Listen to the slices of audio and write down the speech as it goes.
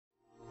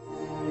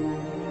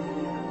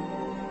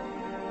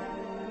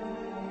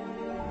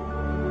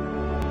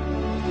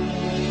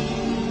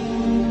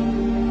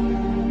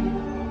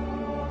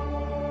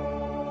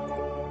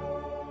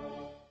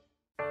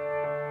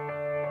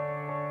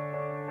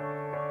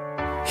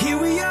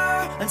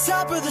on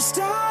top of the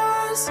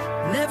stars.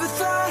 Never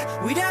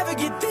thought we'd ever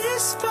get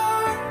this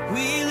far.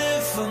 We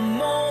live for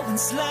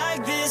moments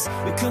like this.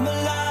 We come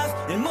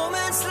alive in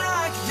moments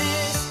like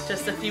this.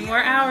 Just a few more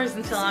hours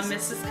until I'm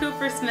Mrs.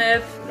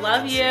 Coopersmith.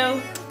 Love you.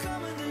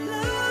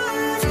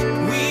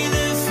 We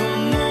live for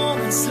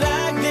moments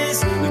like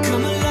this. We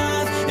come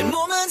alive in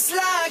moments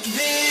like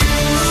this.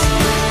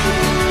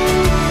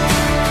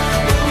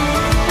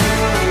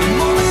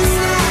 Moments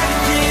like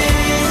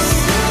this.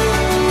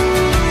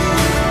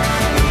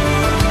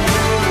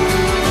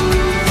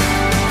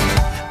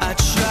 I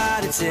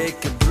try to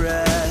take a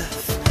breath,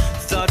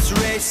 thoughts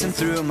racing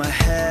through my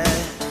head.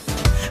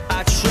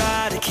 I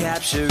try to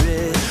capture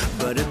it,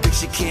 but a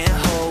picture can't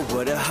hold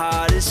what a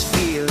heart is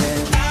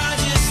feeling. I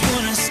just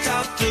wanna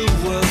stop the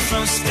world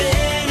from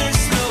spinning,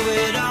 slow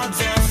it all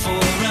down for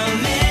a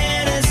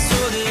minute,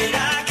 so that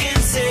I can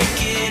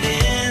take it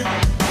in.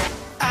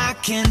 I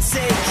can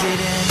take it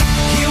in.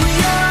 Here we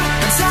are,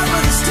 on top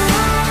of the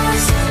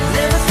stars.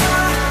 Never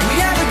thought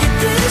we'd ever get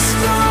this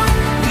far.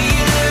 We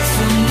live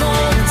for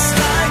moments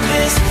like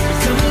this. We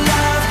come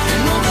alive in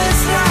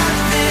moments like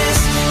this.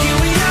 Here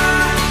we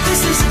are,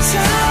 this is a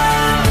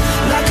time,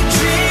 like a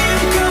dream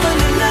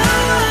coming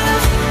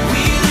alive.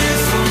 We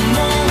live for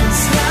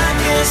moments like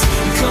this.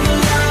 We come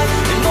alive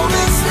in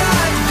moments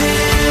like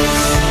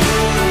this.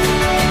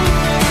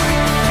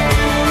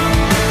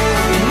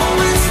 In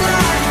moments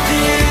like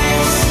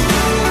this.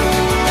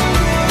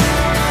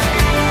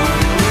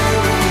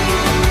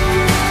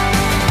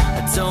 I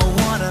don't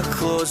wanna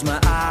close my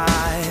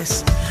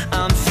eyes,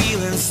 I'm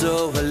feeling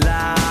so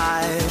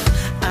alive.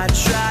 I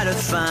try to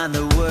find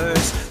the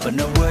words, but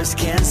no words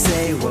can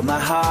say what my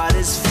heart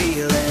is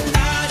feeling.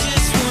 I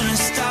just wanna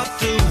stop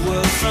the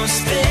world from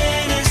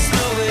spinning,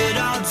 slow it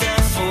all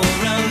down for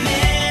a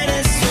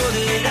minute, so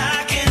that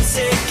I can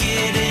take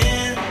it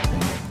in.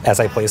 As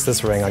I place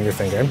this ring on your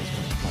finger,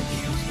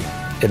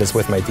 it is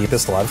with my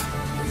deepest love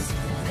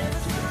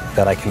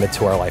that I commit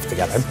to our life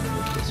together.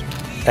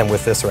 And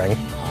with this ring,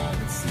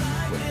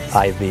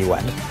 I thee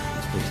wed.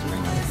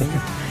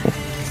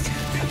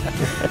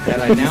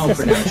 And I now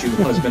pronounce you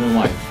husband and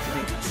wife.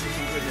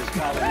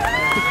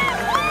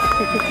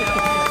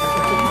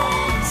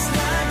 Moments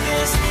like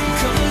this,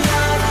 come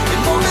alive in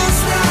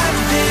moments like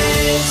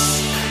this.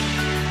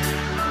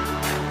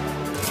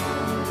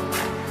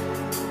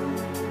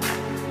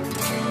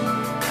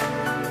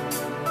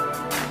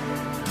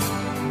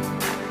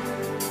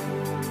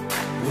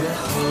 We'll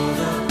hold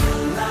up the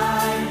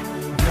light,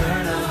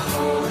 burn a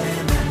hole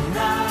in the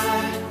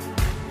night.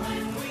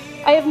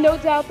 I have no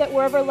doubt that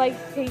wherever life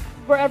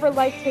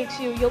takes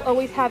you, you'll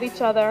always have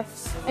each other,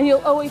 and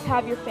you'll always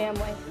have your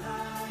family.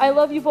 I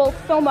love you both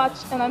so much,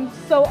 and I'm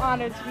so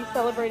honored to be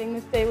celebrating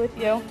this day with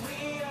you.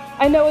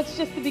 I know it's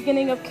just the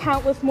beginning of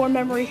countless more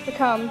memories to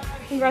come.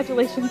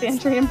 Congratulations,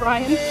 Andrea and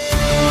Bryan.